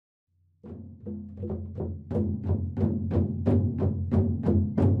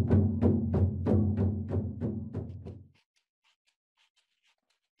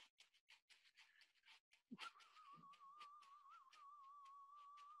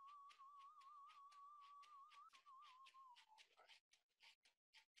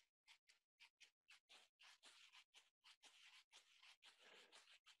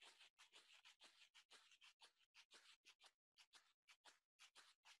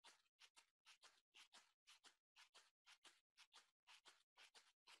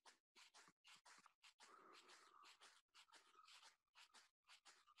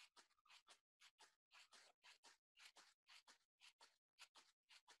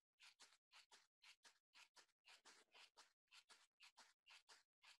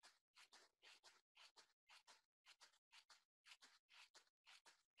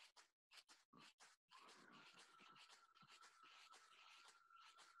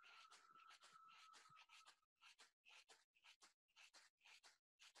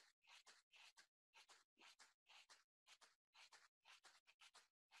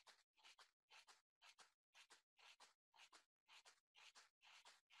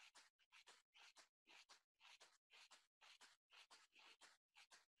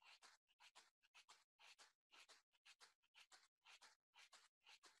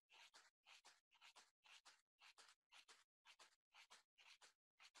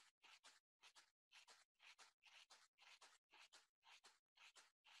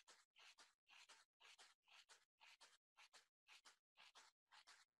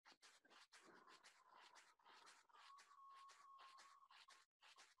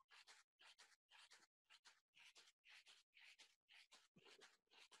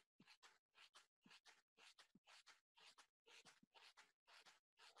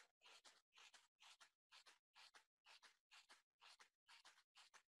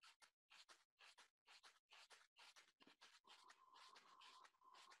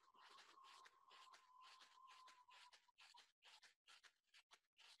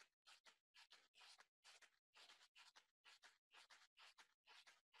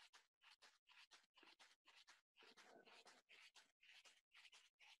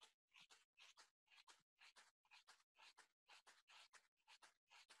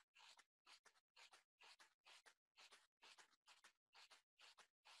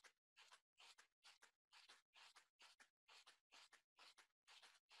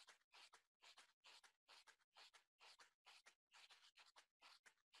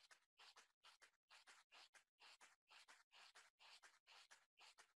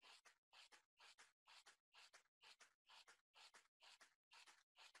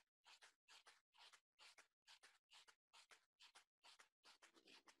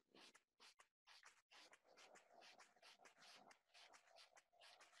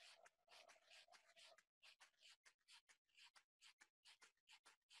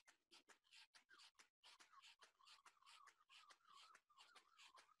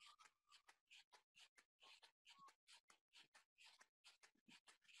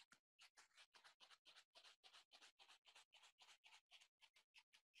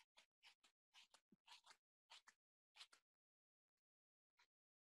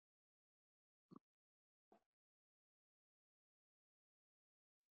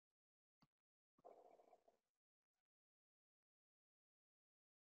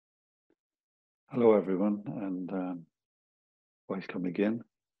Hello, everyone, and welcome again.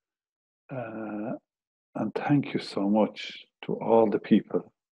 And thank you so much to all the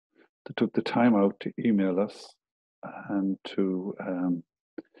people that took the time out to email us and to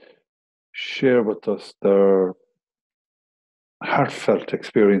share with us their heartfelt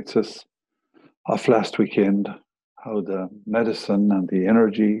experiences of last weekend, how the medicine and the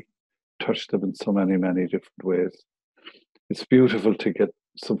energy touched them in so many, many different ways. It's beautiful to get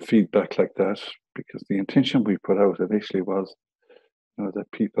some feedback like that because the intention we put out initially was, that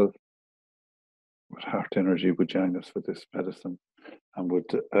people with heart energy would join us for this medicine and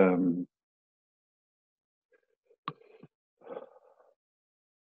would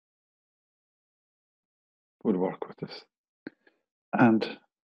work with us. And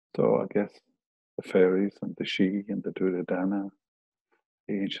so I guess the fairies and the She and the Duradana,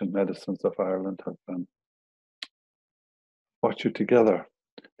 the ancient medicines of Ireland have brought you together.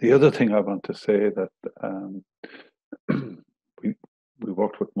 The other thing I want to say that we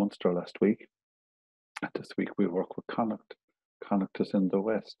worked with Munster last week, and this week we work with Connacht. Connacht is in the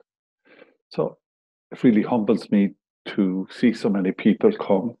west. So it really humbles me to see so many people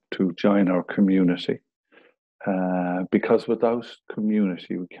come to join our community. Because without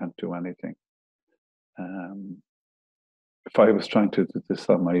community, we can't do anything. If I was trying to do this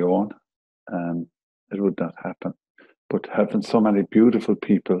on my own, it would not happen. But having so many beautiful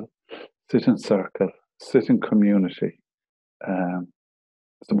people sit in circle, sit in community,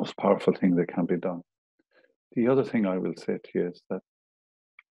 is the most powerful thing that can be done. The other thing I will say to you is that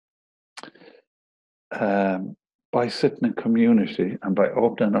by sitting in community and by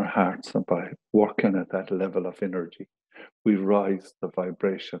opening our hearts and by working at that level of energy, we rise the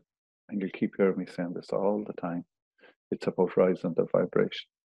vibration. And you keep hearing me saying this all the time. It's about rising the vibration.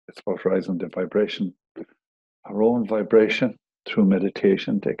 It's about rising the vibration, our own vibration through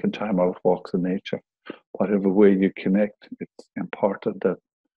meditation, taking time out, walks in nature. Whatever way you connect, it's important that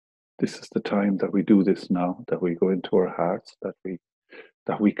this is the time that we do this now, that we go into our hearts, that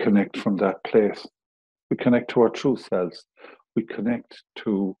we connect from that place. We connect to our true selves. We connect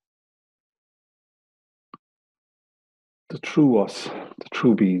to the true us, the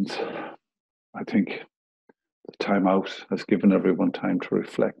true beings. I think the time out has given everyone time to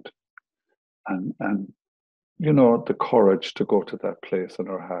reflect and the courage to go to that place in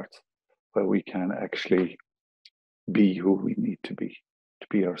our hearts where we can actually be who we need to be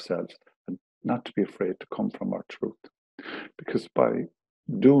ourselves, and not to be afraid to come from our truth. Because by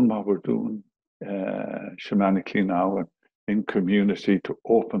doing what we're doing shamanically now and in community to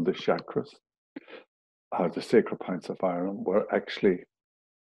open the chakras, or the sacred points of Ireland, we're actually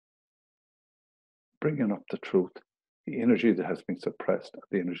bringing up the truth, the energy that has been suppressed,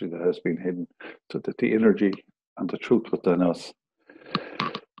 the energy that has been hidden, so that the energy and the truth within us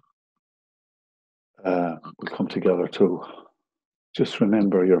will come together too. Just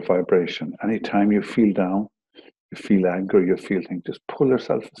remember your vibration. Anytime you feel down, you feel anger, you feel things, just pull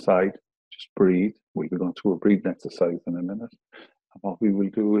yourself aside, just breathe. We'll be going through a breathing exercise in a minute. And what we will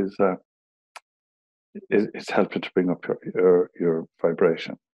do is it's helping to bring up your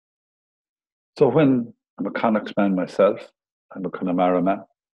vibration. So when I'm a Connacht man myself, I'm a Connemara man,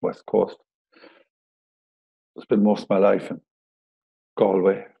 West Coast. I spent most of my life in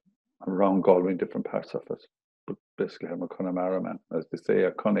Galway, around Galway in different parts of it. But basically I'm a Connemara man, as they say,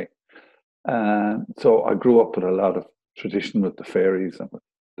 a Connie. And so I grew up with a lot of tradition with the fairies and with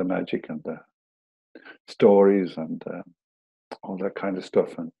the magic and the stories and all that kind of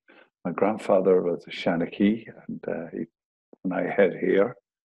stuff. And my grandfather was a Shanachie, and when I had hair,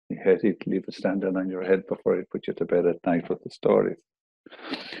 he'd leave it standing on your head before he'd put you to bed at night with the stories.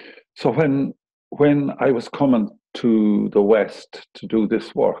 So when I was coming to the West to do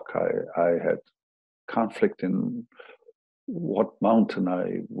this work, I had conflict in what mountain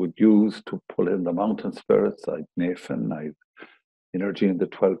I would use to pull in the mountain spirits. I'd Nathan, I'd energy in the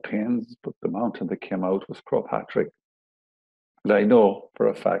 12 pins, but the mountain that came out was Croagh. And I know for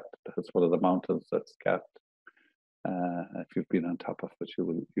a fact that it's one of the mountains that's capped. If you've been on top of it,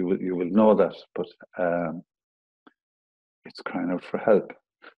 you will know that. But it's crying out for help.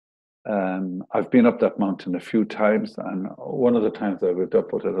 I've been up that mountain a few times, and one of the times I went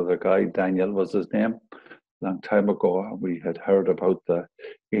up with another guy, Daniel was his name, a long time ago. We had heard about the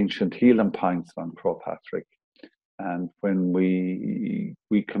ancient healing points on Croagh. And when we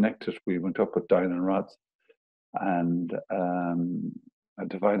connected, we went up with divining rods and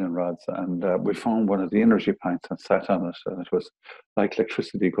divining rods, and we found one of the energy points and sat on it, and it was like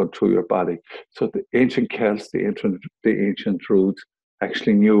electricity going through your body. So the ancient Celts, the ancient Druids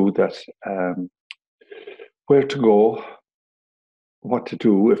actually knew that where to go, what to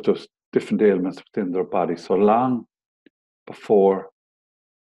do if there's different ailments within their body. So long before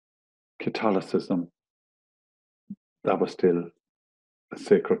Catholicism, that was still a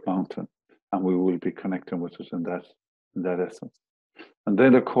sacred mountain, and we will be connecting with it in that essence. And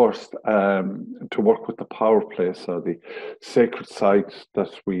then, of course, to work with the power place or the sacred sites that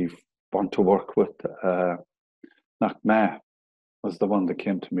we want to work with, Knockmah was the one that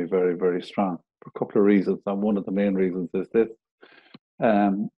came to me very, very strong for a couple of reasons. And one of the main reasons is this.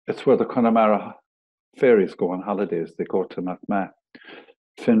 It's where the Connemara fairies go on holidays. They go to Knockmah.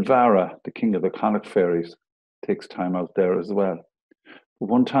 Finvara, the king of the Connacht fairies, takes time out there as well. But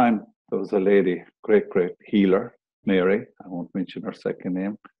one time, there was a lady, great healer, Mary, I won't mention her second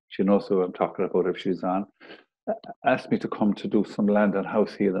name. She knows who I'm talking about if she's on. Asked me to come to do some land and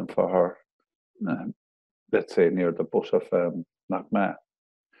house healing for her, let's say near the butt of Knockmah.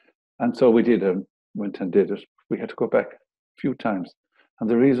 And so we did, went and did it. We had to go back a few times. And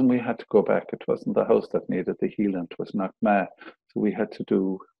the reason we had to go back, it wasn't the house that needed the healing, it was Knockmah. So we had to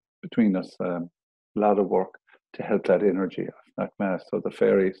do, between us, a lot of work to help that energy of Knockmah. So the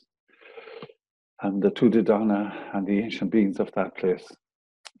fairies and the Tudidana and the ancient beings of that place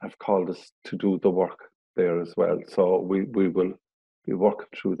have called us to do the work there as well. So we will be working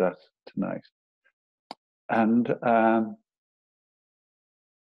through that tonight. And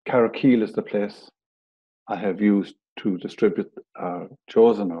Carrickeel is the place I have used to distribute,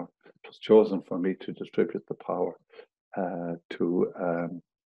 chosen, or it was chosen for me to distribute the power to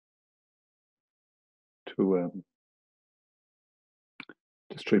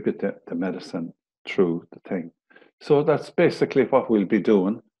distribute the medicine through the thing. So that's basically what we'll be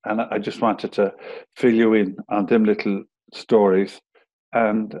doing. And I just wanted to fill you in on them little stories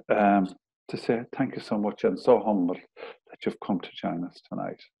and to say thank you so much and so humble that you've come to join us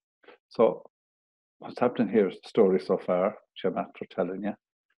tonight. So what's happening here is the story so far, which I'm after telling you.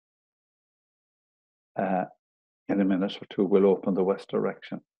 In a minute or two, we'll open the west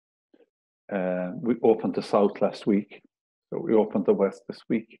direction. We opened the south last week, so we opened the west this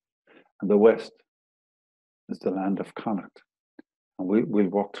week. And the west is the land of Connacht. And we'll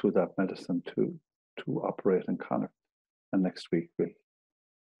walk through that medicine to operate in Connacht. And next week we'll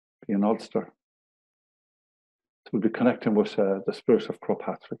be in Ulster. So we'll be connecting with the spirit of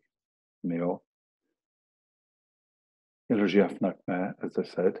Cropatrick, Mayo, Illergiafnak, as I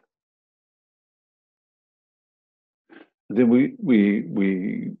said. And then we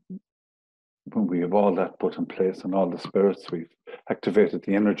when we have all that put in place and all the spirits, we've activated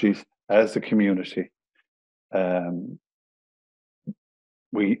the energies as a community.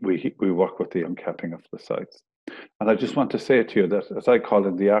 We work with the uncapping of the sites. And I just want to say to you that as I call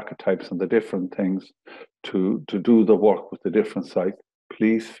in the archetypes and the different things to do the work with the different sites,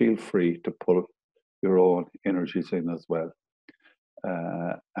 please feel free to pull your own energies in as well.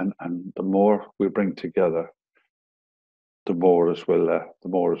 And the more we bring together, the more it will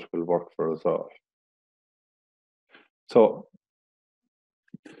work for us all. So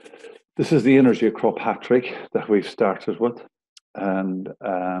this is the energy of Cropatrick that we've started with. And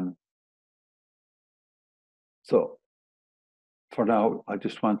so for now, I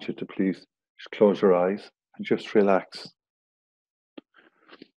just want you to please just close your eyes and just relax.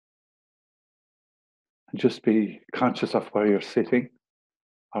 And just be conscious of where you're sitting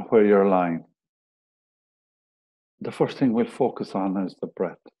or where you're lying. The first thing we'll focus on is the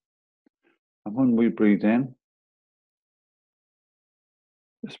breath. And when we breathe in,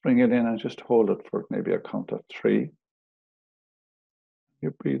 just bring it in and just hold it for maybe a count of 3.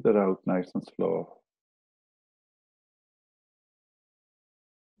 You breathe it out nice and slow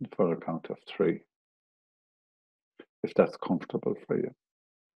for a count of 3, if that's comfortable for you.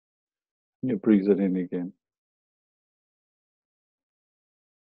 And you breathe it in again.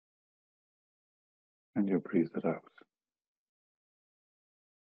 And you breathe it out.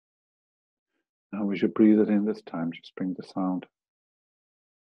 Now as you breathe it in this time, just bring the sound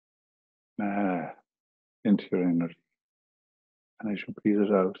into your energy. And as you breathe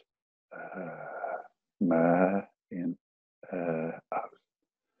it out, in, out.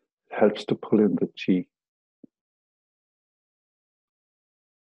 It helps to pull in the chi.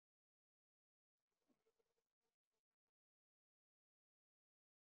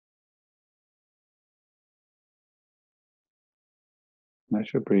 And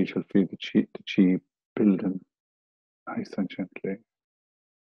as you breathe, you'll feel the chi building nice and gently.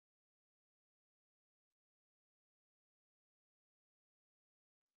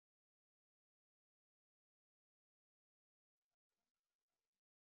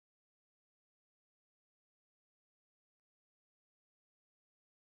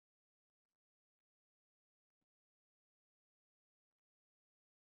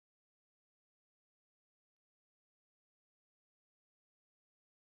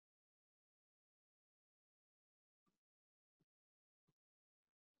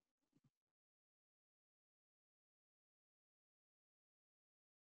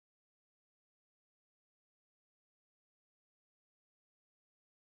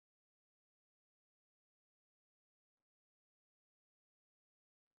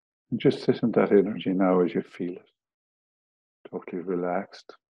 And just sit in that energy now as you feel it. Totally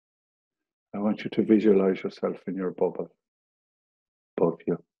relaxed. I want you to visualize yourself in your bubble. Above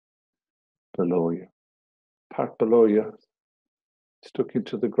you, below you. Part below you, stuck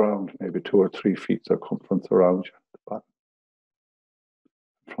into the ground, maybe 2 or 3 feet circumference around you, at the bottom,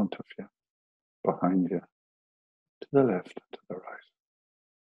 in front of you, behind you, to the left and to the right.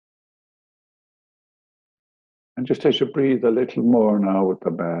 And just as you breathe a little more now with the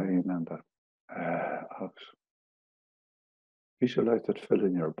in and the out, visualize it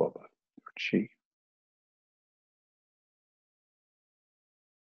filling your bubble, your chi.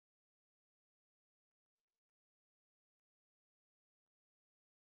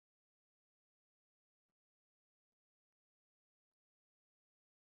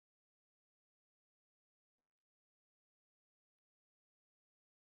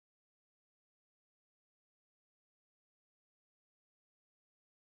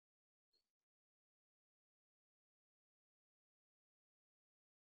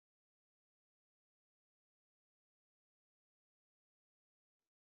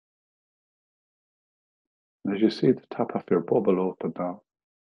 And as you see the top of your bubble open now,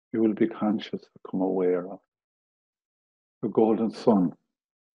 you will be conscious, become aware of the golden sun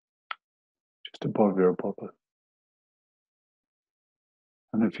just above your bubble.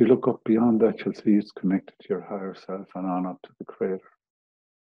 And if you look up beyond that, you'll see it's connected to your higher self and on up to the Creator.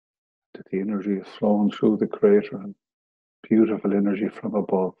 That the energy is flowing through the Creator and beautiful energy from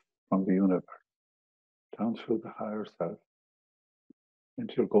above, from the universe, down through the higher self,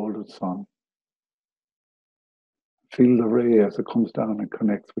 into your golden sun. Feel the ray as it comes down and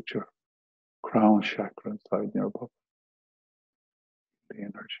connects with your crown chakra inside your bubble. The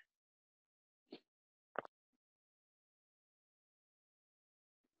energy.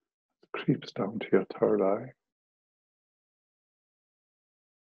 It creeps down to your third eye.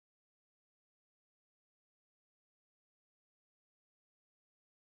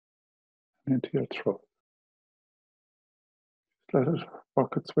 And into your throat. Just let it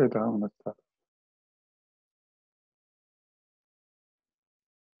work its way down like that.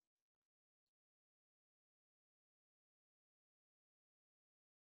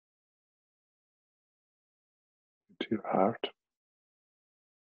 Into your heart.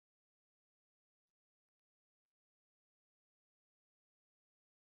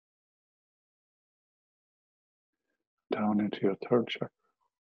 Down into your third chakra.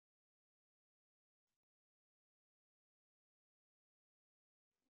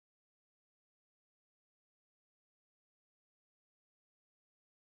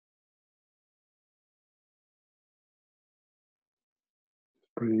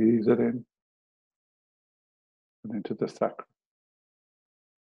 Breathe it in and into the sacral.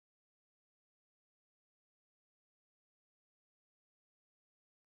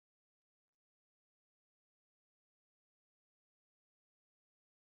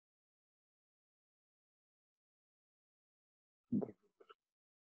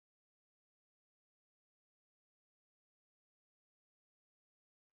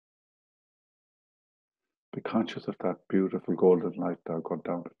 Be conscious of that beautiful golden light now going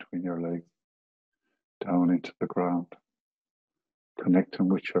down between your legs, down into the ground, connecting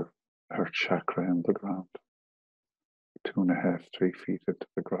with your earth chakra in the ground. 2.5, 3 feet into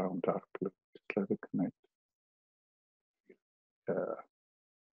the ground, dark blue. Just let it connect. Earth.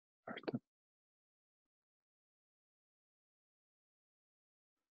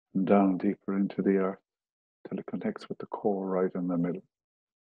 And down deeper into the earth till it connects with the core right in the middle.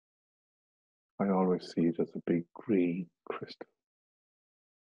 I always see it as a big green crystal.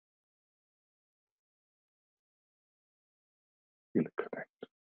 Feel it connect.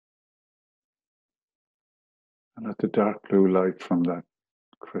 And let the dark blue light from that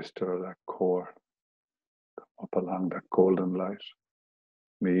crystal or that core come up along that golden light.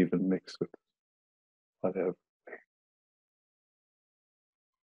 May even mix with whatever.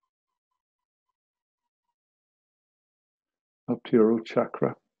 Up to your root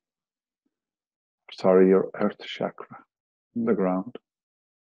chakra. Sorry, your earth chakra in the ground.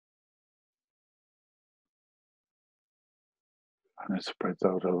 And it spreads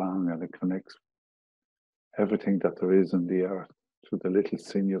out along and it connects everything that there is in the earth through the little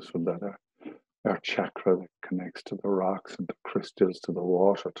sinews from that earth chakra that connects to the rocks and the crystals, to the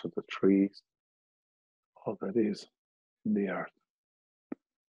water, to the trees. All that is in the earth.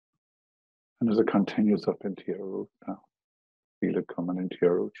 And as it continues up into your root now, feel it coming into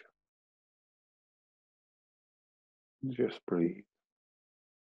your root. And just breathe.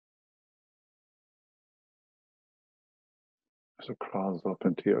 As it crawls up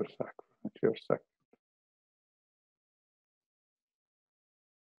into your sacrum, into your sacrum.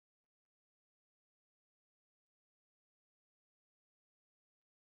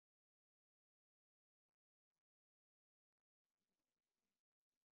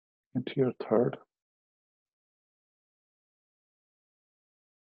 Into your third.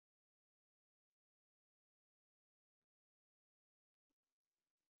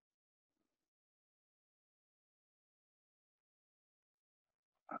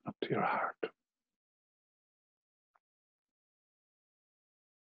 And up to your heart.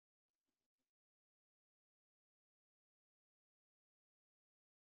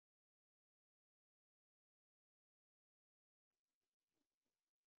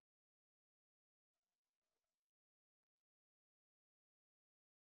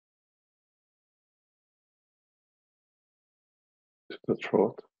 To the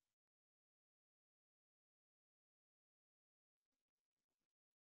throat.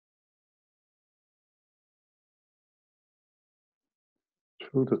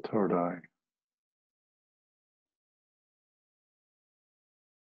 Through the third eye.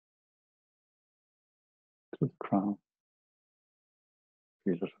 To the crown.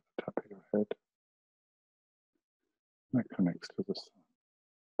 Feel it at the top of your head. And it connects to the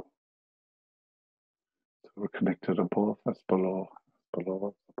sun. So we're connected above as below, below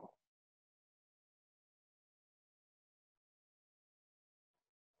as above.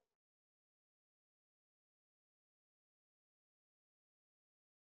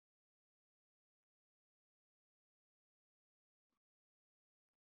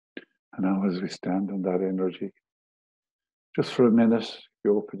 And now as we stand in that energy, just for a minute,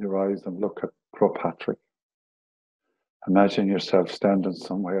 you open your eyes and look at Patrick. Imagine yourself standing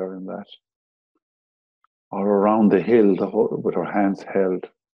somewhere in that, or around the hill with our hands held,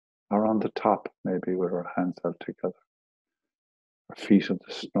 or on the top maybe with our hands held together, our feet in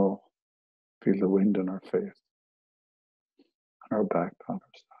the snow, feel the wind in our face, and our back on our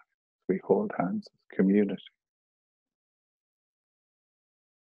side. We hold hands as community,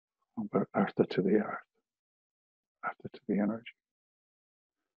 and we're earthed to the earth, earthed to the energy.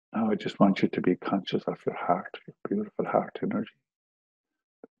 Now I just want you to be conscious of your heart, your beautiful heart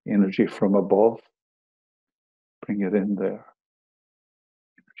energy from above. Bring it in there.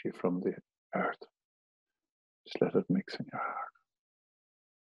 Energy from the earth. Just let it mix in your heart.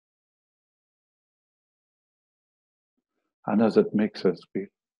 And as it mixes, we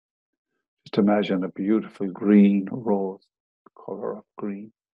just imagine a beautiful green rose, the color of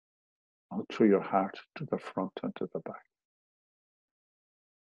green, out through your heart to the front and to the back.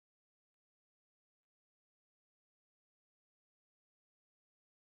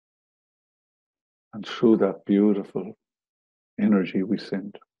 And through that beautiful energy we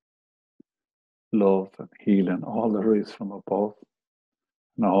send love and healing, all there is from above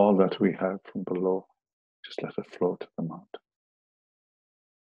and all that we have from below. Just let it flow to the mountain.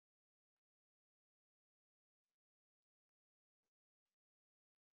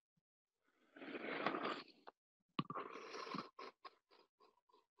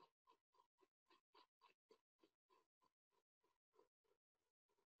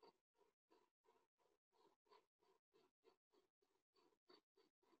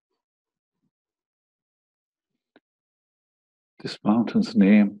 This mountain's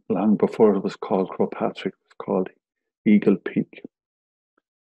name, long before it was called Patrick, was called Eagle Peak.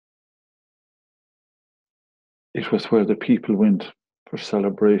 It was where the people went for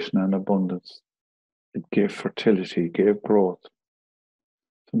celebration and abundance. It gave fertility, gave growth.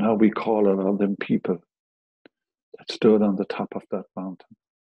 So now we call it all them people that stood on the top of that mountain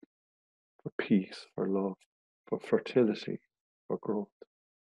for peace, for love, for fertility, for growth,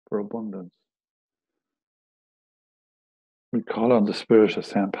 for abundance. We call on the spirit of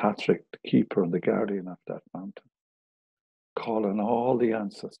St. Patrick, the keeper and the guardian of that mountain. Call on all the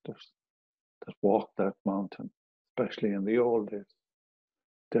ancestors that walked that mountain, especially in the old days,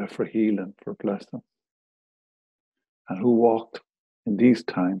 there for healing, for blessing, and who walked in these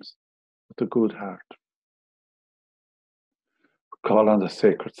times with a good heart. Call on the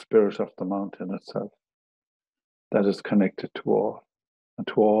sacred spirit of the mountain itself that is connected to all, and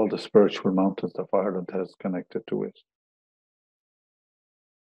to all the spiritual mountains of Ireland that is connected to it.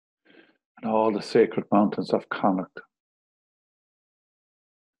 And all the sacred mountains of Connacht.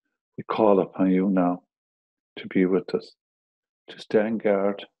 We call upon you now to be with us, to stand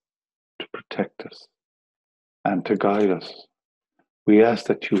guard, to protect us, and to guide us. We ask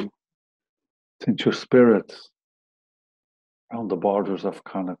that you send your spirits around the borders of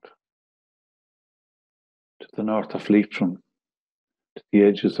Connacht, to the north of Leitrim, to the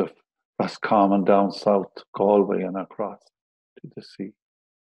edges of Roscommon, down south, Galway, and across to the sea.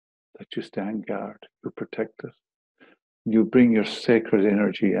 That you stand guard, you protect us. You bring your sacred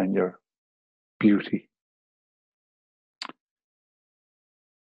energy and your beauty,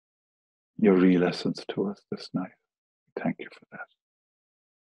 your real essence to us this night. Thank you for that.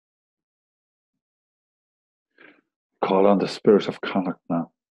 Call on the spirit of Connacht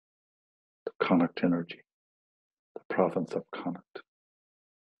now, the Connacht energy, the province of Connacht.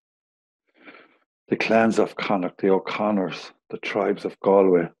 The clans of Connacht, the O'Connors, the tribes of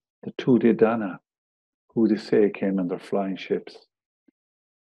Galway, the Tuatha Dé, who they say came in their flying ships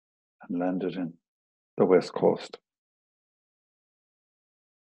and landed in the west coast.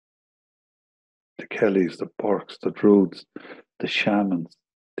 The Kellys, the Burkes, the Druids, the shamans,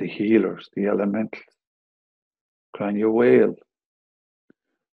 the healers, the elementals, Cranny Whale,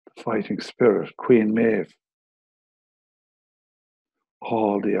 the fighting spirit, Queen Maeve,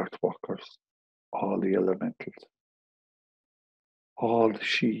 all the earthwalkers, all the elementals, all the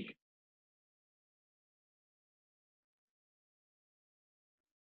She,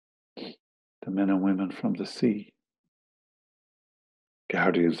 the men and women from the sea,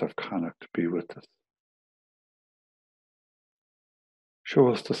 guardians of Connacht, be with us. Show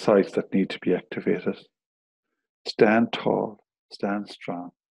us the sites that need to be activated. Stand tall, stand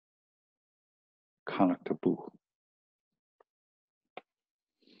strong. Connacht.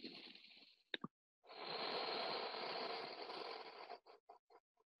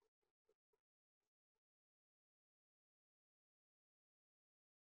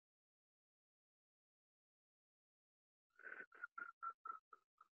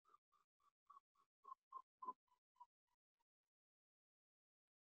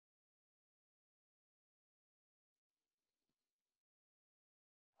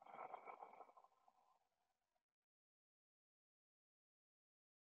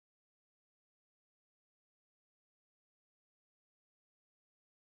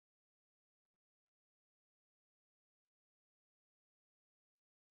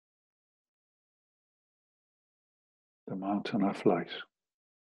 The mountain of light,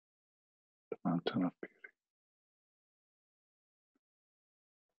 the mountain of beauty.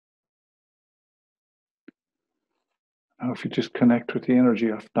 Now, if you just connect with the energy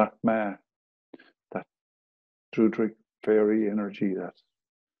of Nakma, that Druidric fairy energy, that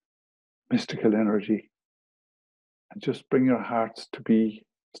mystical energy, and just bring your hearts to be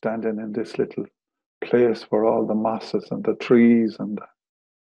standing in this little place where all the mosses and the trees and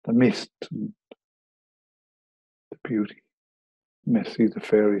the mist and the beauty. You may see the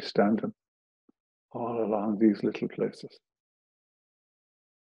fairies standing all along these little places.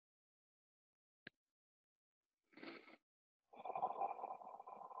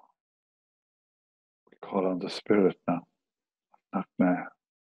 We call on the spirit now, Nakma.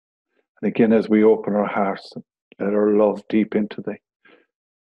 And again, as we open our hearts, let our love deep into the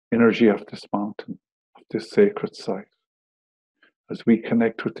energy of this mountain, of this sacred site. As we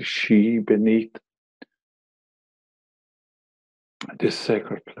connect with the she beneath this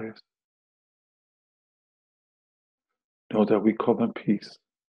sacred place, know that we come in peace,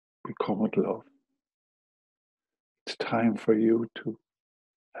 we come with love. It's time for you to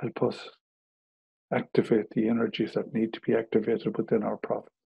help us activate the energies that need to be activated within our province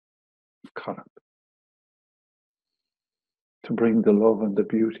of Connacht, to bring the love and the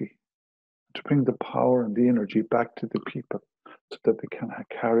beauty, to bring the power and the energy back to the people so that they can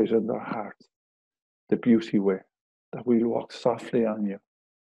carry it in their hearts, the beauty way, that we walk softly on you,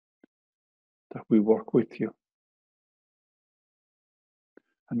 that we work with you,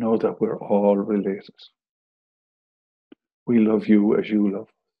 and know that we're all related. We love you as you love.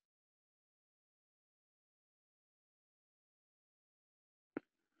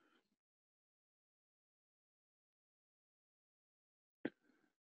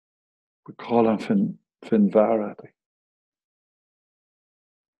 We call on Finvara, the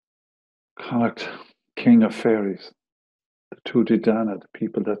Connacht king of fairies, the Tudidana, the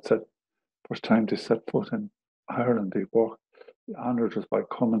people that first time they set foot in Ireland, they honoured us by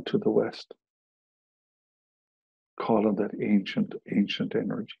coming to the West. Call on that ancient, ancient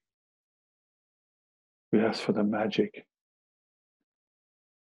energy. We ask for the magic,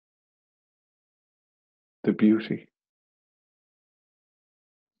 the beauty,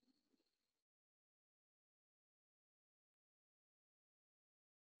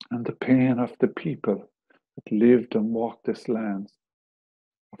 and the pain of the people that lived and walked this land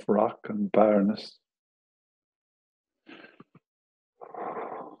of rock and barrenness.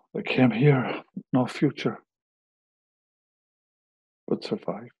 They came here, no future, but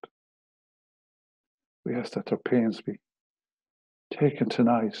survived. We ask that their pains be taken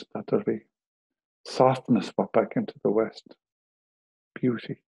tonight, that there be softness brought back into the West,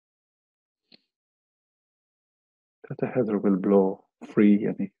 beauty, that the heather will blow free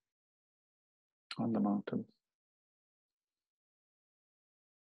on the mountains.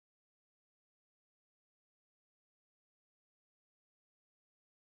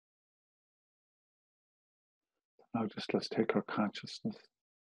 Now just let's take our consciousness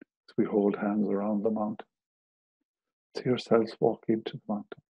as we hold hands around the mountain. See yourselves walk into the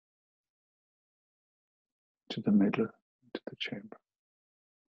mountain, to the middle, into the chamber.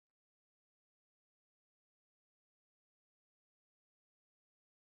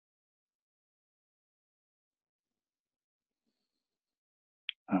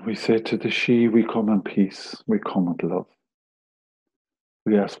 And we say to the she, we come in peace, we come with love.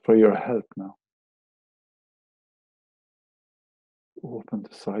 We ask for your help now. Open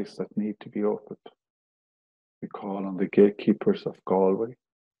the sights that need to be opened. We call on the gatekeepers of Galway,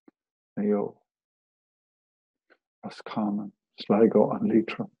 Mayo, Roscommon, Sligo and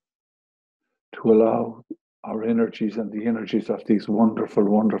Leitrim to allow our energies and the energies of these wonderful,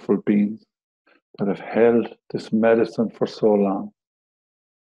 wonderful beings that have held this medicine for so long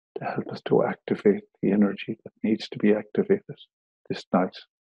to help us to activate the energy that needs to be activated this night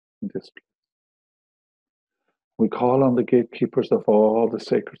in this place. We call on the gatekeepers of all the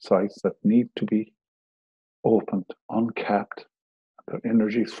sacred sites that need to be opened, uncapped, their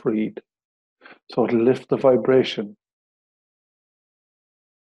energies freed. So it'll lift the vibration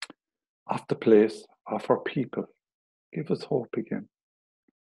of the place, of our people. Give us hope again.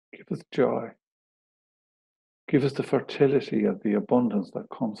 Give us joy. Give us the fertility and the abundance that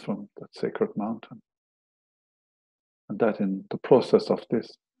comes from that sacred mountain. And that in the process of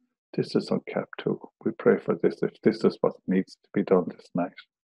this is uncapped too. We pray for this if this is what needs to be done this night.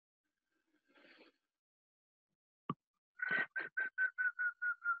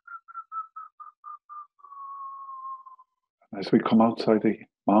 As we come outside the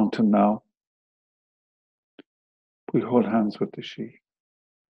mountain now, we hold hands with the she.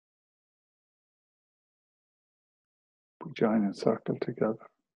 We join in circle together.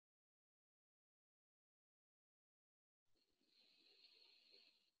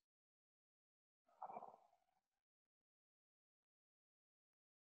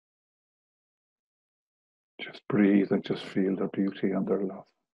 Just breathe and just feel their beauty and their love.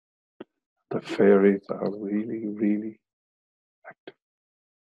 The fairies are really, really active.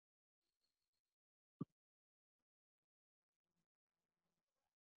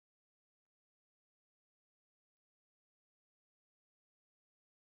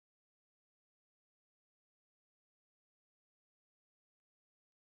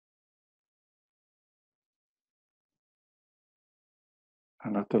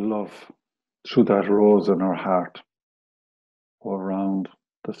 And let the love through that rose in our heart go around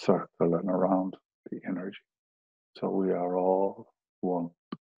the circle and around the energy. So we are all one.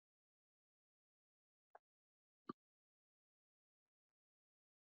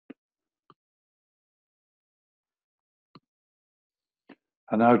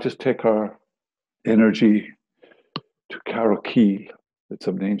 And now just take our energy to Carrowkeel. It's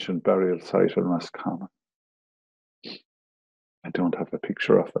an ancient burial site in Roscommon. I don't have a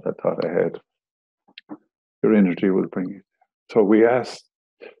picture of it. I thought I had. Your energy will bring it. So we ask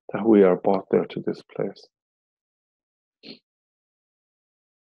that we are brought there to this place. We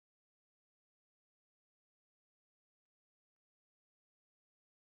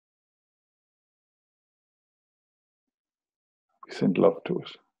send love to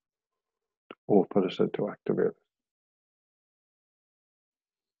it, to open it and to activate it.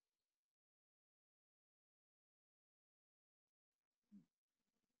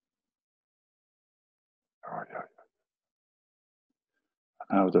 Oh, yeah.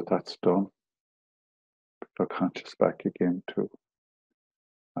 Now that that's done, put our conscious back again to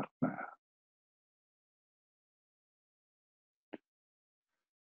Connaght.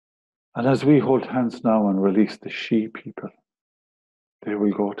 And as we hold hands now and release the she people, they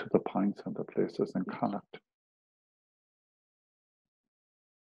will go to the points and the places in Connacht.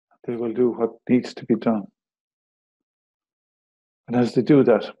 They will do what needs to be done. And as they do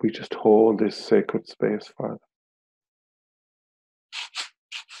that, we just hold this sacred space for them.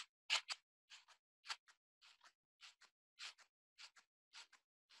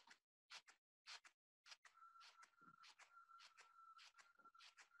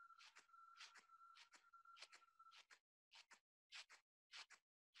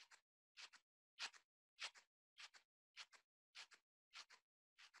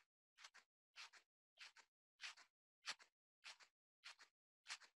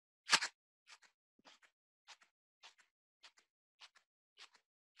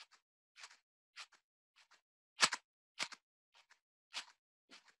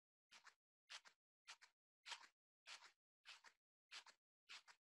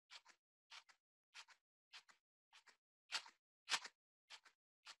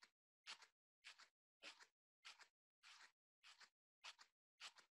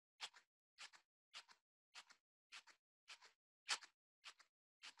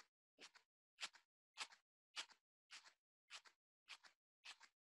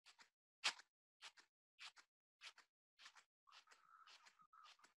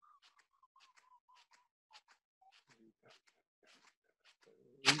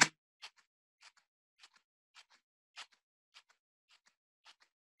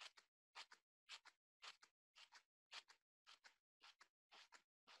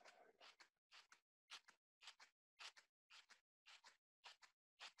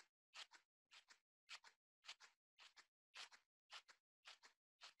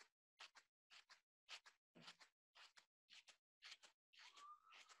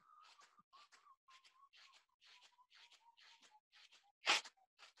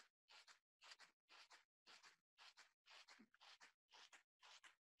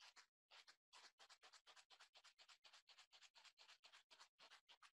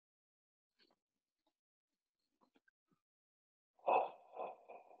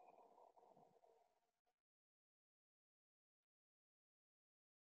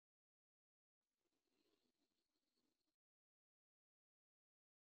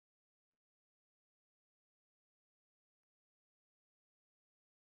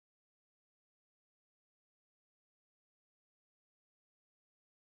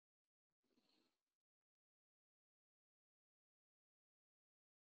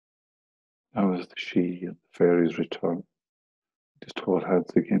 Now as the she and the fairies return, just hold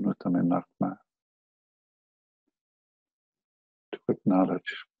hands again with them in Nakma to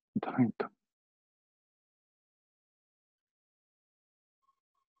acknowledge and thank them.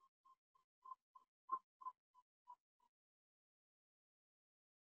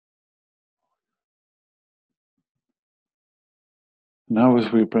 Now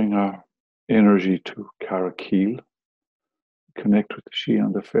as we bring our energy to Karakeel, connect with the she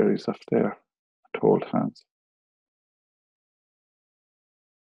and the fairies up there and hold hands.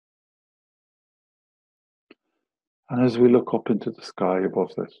 And as we look up into the sky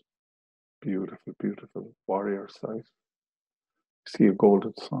above this beautiful, beautiful warrior site, we see a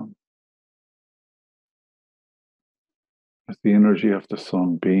golden sun. As the energy of the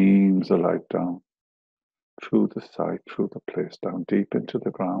sun beams the light down through the site, through the place, down deep into the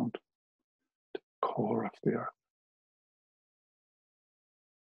ground, to the core of the earth.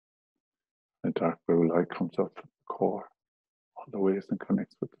 The dark blue light comes up from the core, all the ways and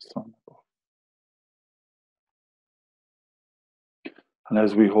connects with the sun above. And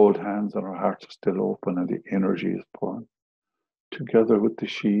as we hold hands and our hearts are still open and the energy is pouring, together with the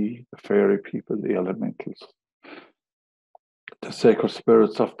she, the fairy people, the elementals, the sacred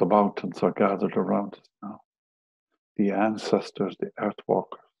spirits of the mountains are gathered around us now. The ancestors, the earth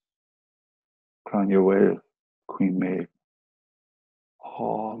walkers, Cranua, Queen Maeve,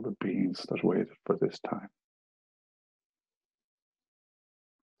 all the beings that waited for this time.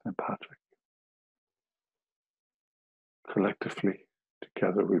 St. Patrick. Collectively,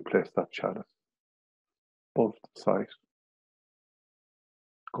 together we place that chalice above the site,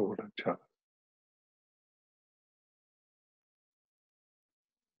 golden chalice.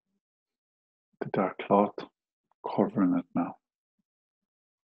 The dark cloth covering it now.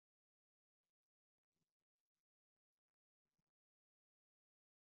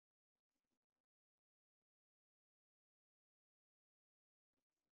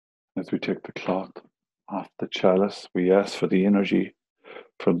 As we take the cloth off the chalice, we ask for the energy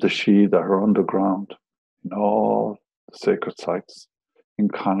from the she that are underground in all the sacred sites in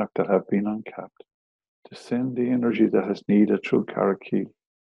Connacht that have been uncapped to send the energy that is needed through Karakeel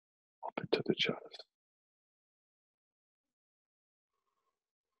up into the chalice.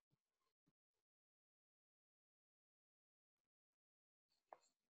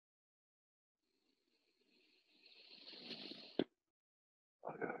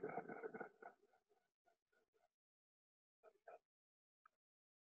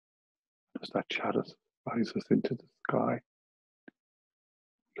 As that chalice rises into the sky,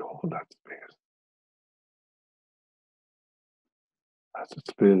 we hold that space. As it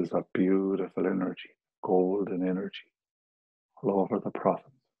spills that beautiful energy, golden energy, all over the province,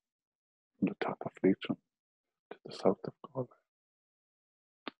 from the top of Leitrim to the south of Galway,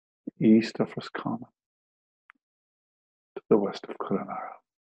 east of Roscommon, to the west of Connaght,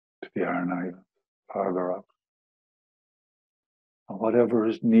 to the Aran Islands, farther out. And whatever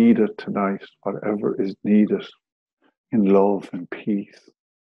is needed tonight, whatever is needed in love and peace,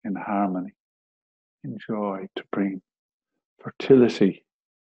 in harmony, in joy to bring fertility,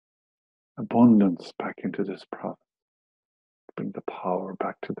 abundance back into this province, bring the power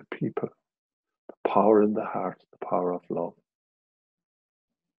back to the people, the power in the heart, the power of love.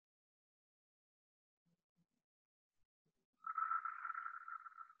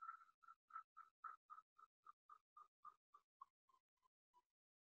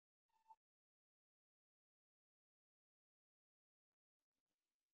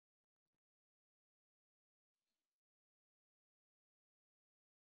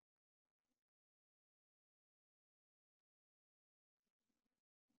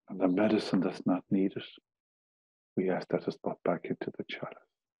 And the medicine that's not needed, we ask that is brought back into the chalice.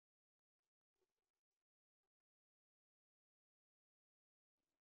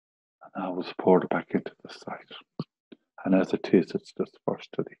 And now it's poured back into the site. And as it is, it's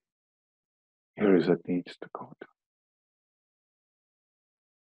dispersed to the areas it needs to go to.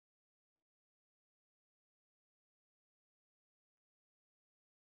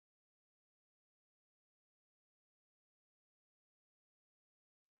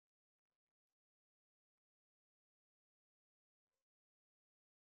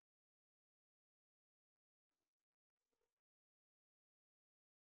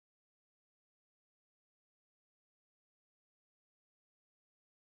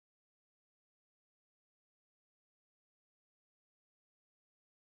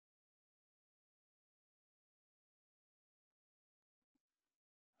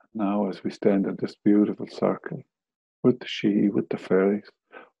 Now, as we stand in this beautiful circle with the she, with the fairies,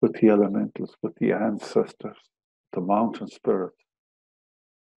 with the elementals, with the ancestors, the mountain spirits,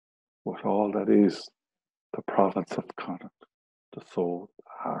 what all that is, the province of Connacht, the soul, the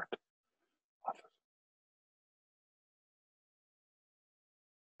heart of it.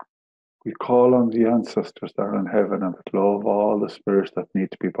 We call on the ancestors that are in heaven and with love all the spirits that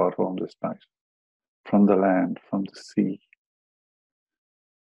need to be brought home this night, from the land, from the sea,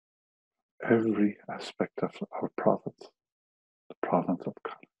 every aspect of our province, the province of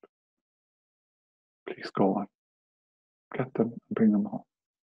Connacht. Please go on, get them and bring them home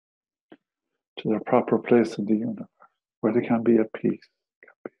to their proper place in the universe, where they can be at peace.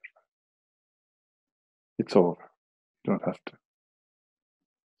 It's over. You don't have to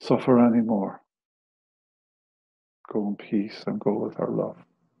suffer anymore. Go in peace and go with our love.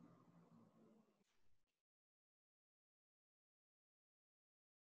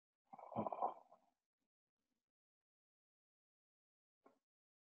 Oh.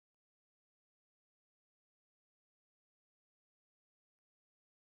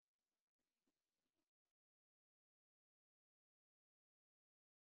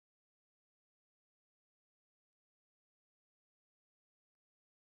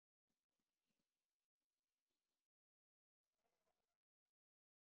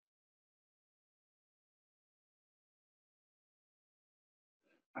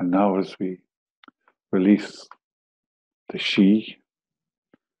 And now as we release the she,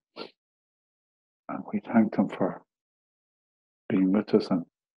 and we thank them for being with us and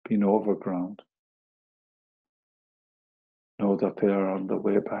being overground, know that they are on the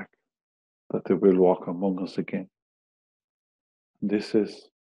way back, that they will walk among us again. And this is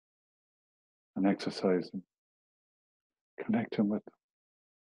an exercise in connecting with them.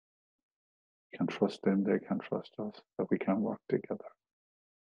 We can trust them, they can trust us, that we can work together.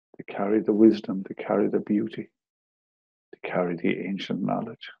 They carry the wisdom, they carry the beauty, they carry the ancient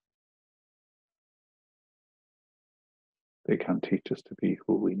knowledge. They can teach us to be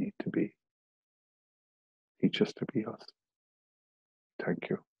who we need to be. Teach us to be us. Thank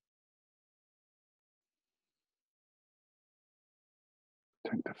you.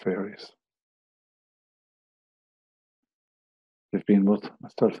 Thank the fairies. They've been with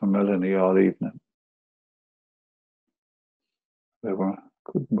myself and Melanie all evening. They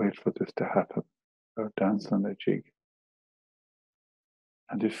couldn't wait for this to happen. They're dancing a jig.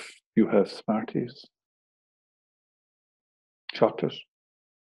 And if you have Smarties, chocolate,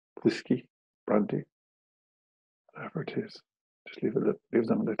 whiskey, brandy, whatever it is, just leave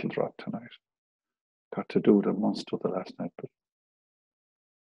them a little drop tonight. Got to do them once to the last night, but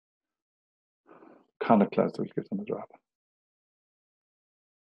Connacht lads will give them a drop.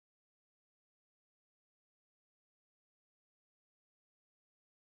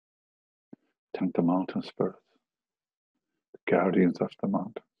 Thank the mountain spirits, the guardians of the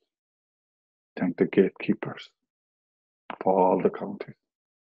mountain. Thank the gatekeepers of all the counties,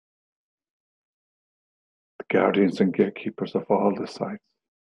 the guardians and gatekeepers of all the sites.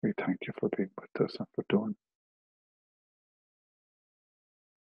 We thank you for being with us and for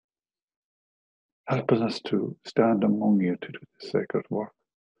helping us to stand among you to do this sacred work.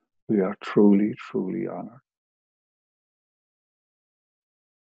 We are truly, truly honored.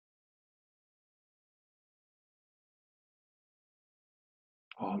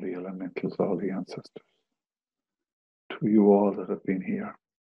 All the elementals, all the ancestors, to you all that have been here,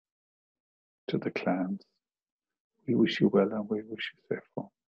 to the clans, we wish you well and we wish you safe home.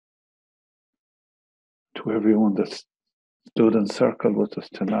 To everyone that stood in circle with us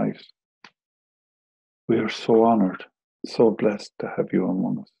tonight, we are so honored, so blessed to have you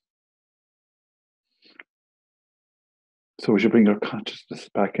among us. So as you bring your consciousness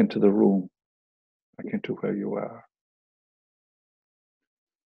back into the room, back into where you are,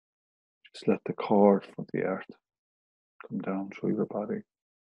 just let the cord from the earth come down through your body.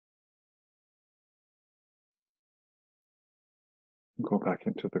 Go back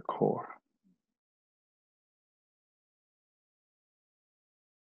into the core.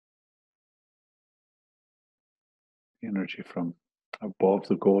 The energy from above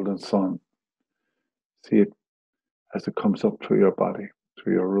the golden sun. See it as it comes up through your body,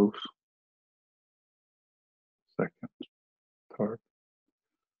 through your roots. Second, third,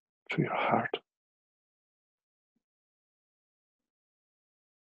 through your heart.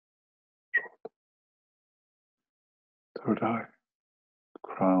 Third eye,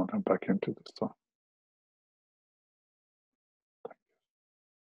 crown, and back into the sun.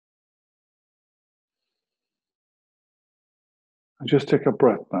 And just take a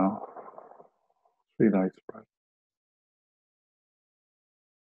breath now. 3 nice breaths.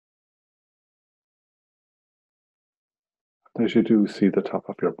 As you do, see the top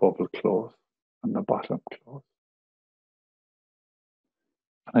of your bubble close and the bottom close.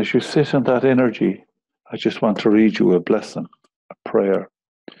 As you sit in that energy, I just want to read you a blessing, a prayer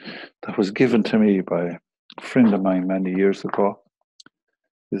that was given to me by a friend of mine many years ago.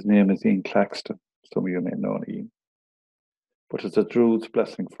 His name is Ian Claxton. Some of you may know Ian. But it's a Druid's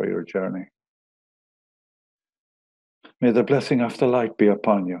blessing for your journey. May the blessing of the light be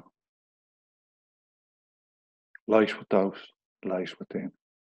upon you. Light without, light within.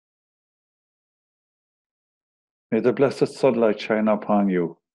 May the blessed sunlight shine upon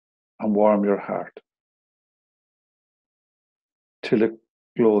you and warm your heart till it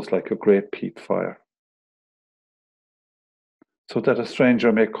glows like a great peat fire, so that a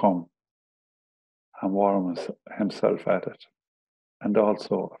stranger may come and warm himself at it, and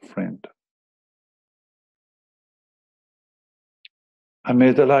also a friend. And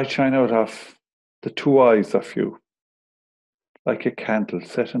may the light shine out of the two eyes of you, like a candle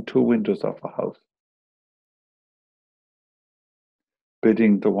set in two windows of a house,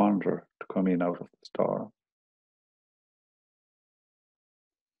 bidding the wanderer to come in out of the storm.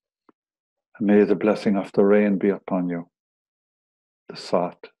 And may the blessing of the rain be upon you, the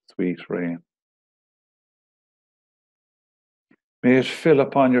soft, sweet rain. May it fill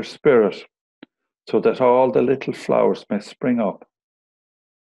upon your spirit, so that all the little flowers may spring up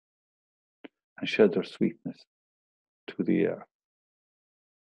and shed their sweetness to the air.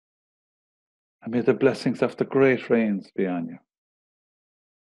 And may the blessings of the great rains be on you.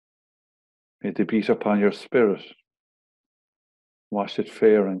 May they beat upon your spirit, wash it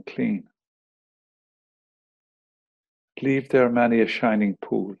fair and clean. Leave there many a shining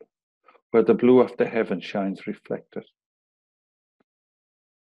pool, where the blue of the heaven shines reflected,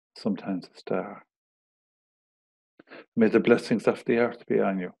 sometimes a star. May the blessings of the earth be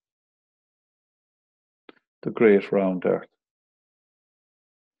on you, the great round earth.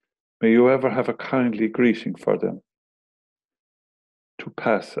 May you ever have a kindly greeting for them to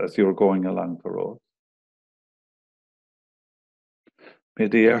pass as you're going along the road. May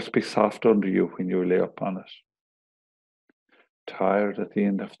the earth be soft under you when you lay upon it, tired at the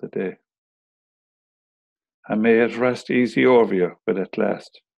end of the day. And may it rest easy over you when at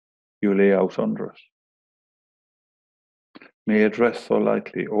last you lay out under it. May it rest so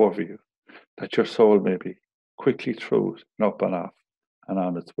lightly over you that your soul may be quickly through it and up and off and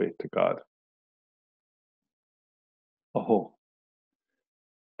on its way to God. Oh,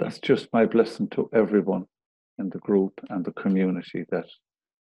 that's just my blessing to everyone in the group and the community that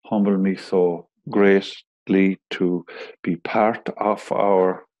humble me so greatly to be part of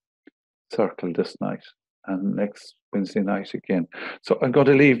our circle this night and next Wednesday night again. So I'm going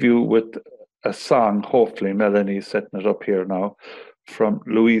to leave you with a song. Hopefully Melanie's setting it up here now, from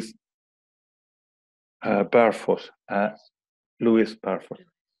Louis Barefoot. Louis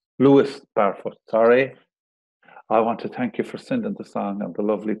Barefoot, sorry. I want to thank you for sending the song and the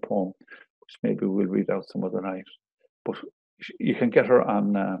lovely poem, which maybe we'll read out some other night. But you can get her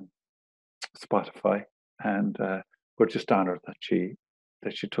on Spotify, and we're just honored that she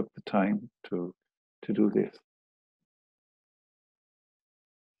took the time to do this.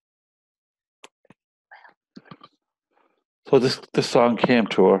 So this song came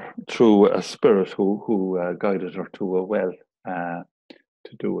to her through a spirit who guided her to a well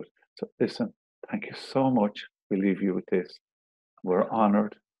to do it. So listen, thank you so much. We leave you with this. We're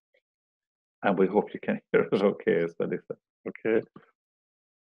honored, and we hope you can hear it okay as well. Okay.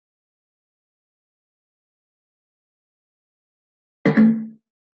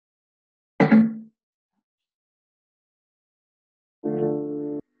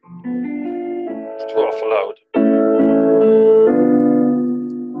 It's too awful loud.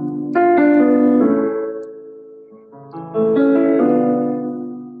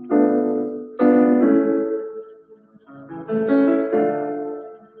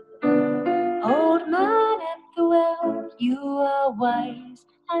 Old man at the well, you are wise,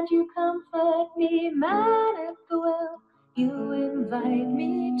 and you comfort me. Man at the well, you invite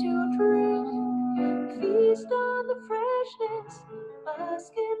me to drink. Feast on the freshness,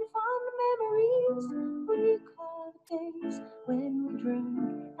 bask in fond memories. Recall the days when we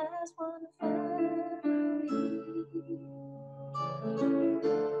drank as one family.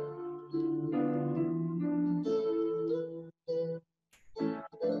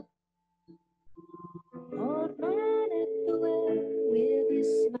 Old man at the well, with his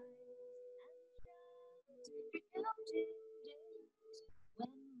smile and counting days,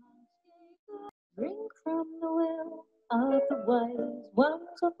 when months drink from the well of the wise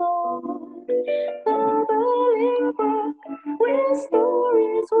ones of old. The bubbling brook where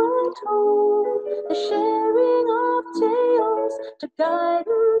stories were told, the sharing of tales to guide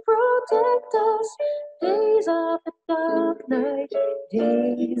and protect us. Days of the dark night,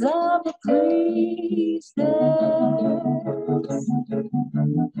 days of the priestess.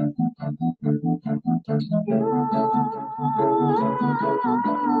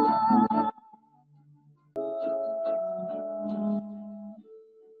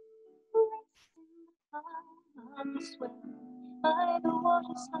 On the swell by the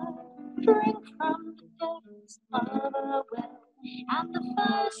waterside, drink from the depths of a well, and the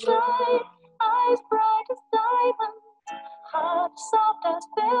fireside, eyes bright as diamonds, heart soft as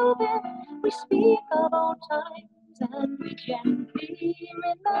velvet. We speak of old times and we gently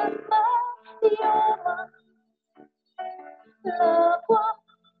remember the old ones, loved ones,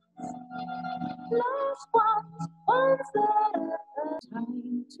 lost ones, ones that are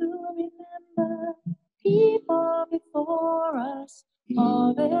time to remember. People before us,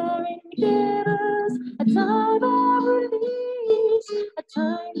 all their endeavors, a time of release, a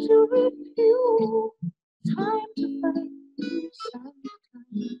time to review, time to find some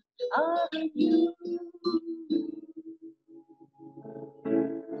time of you.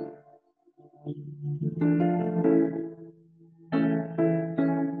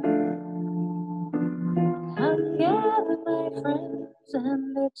 Come gather my friends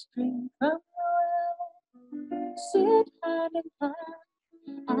and let's drink from the well. Sit hand in hand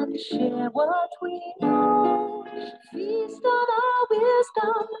and share what we know. Feast on our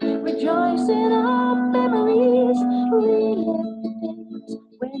wisdom, rejoice in our memories. Relive the days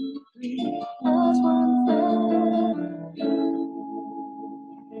when we breathe as one family.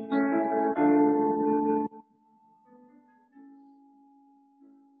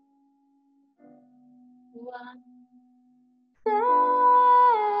 One family.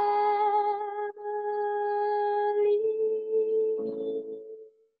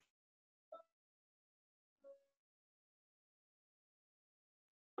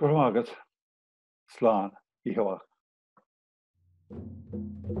 Gur mágat, slán, ihoach.